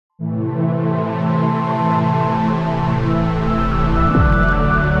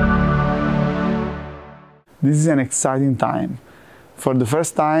This is an exciting time. For the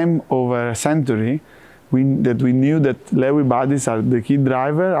first time over a century, we knew that Lewy bodies are the key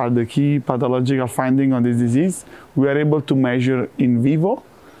driver, are the key pathological finding on this disease. We are able to measure in vivo,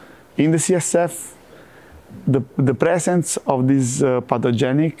 in the CSF, the presence of this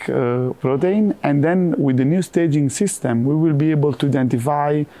pathogenic protein, and then with the new staging system, we will be able to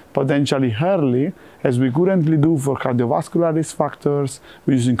identify potentially early, as we currently do for cardiovascular risk factors,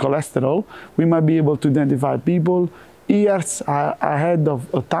 using cholesterol. We might be able to identify people years ahead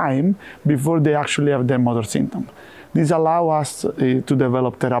of time before they actually have their motor symptom. This allows us to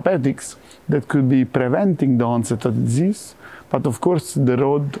develop therapeutics that could be preventing the onset of the disease, but of course the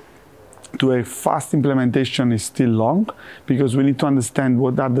road to a fast implementation is still long, because we need to understand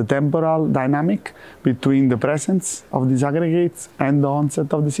what are the temporal dynamic between the presence of these aggregates and the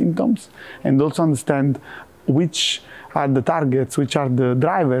onset of the symptoms, and also understand which are the targets, which are the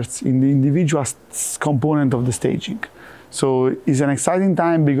drivers in the individual component of the staging. So it's an exciting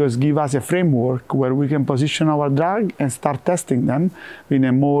time because it gives us a framework where we can position our drug and start testing them in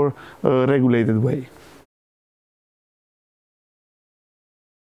a more regulated way.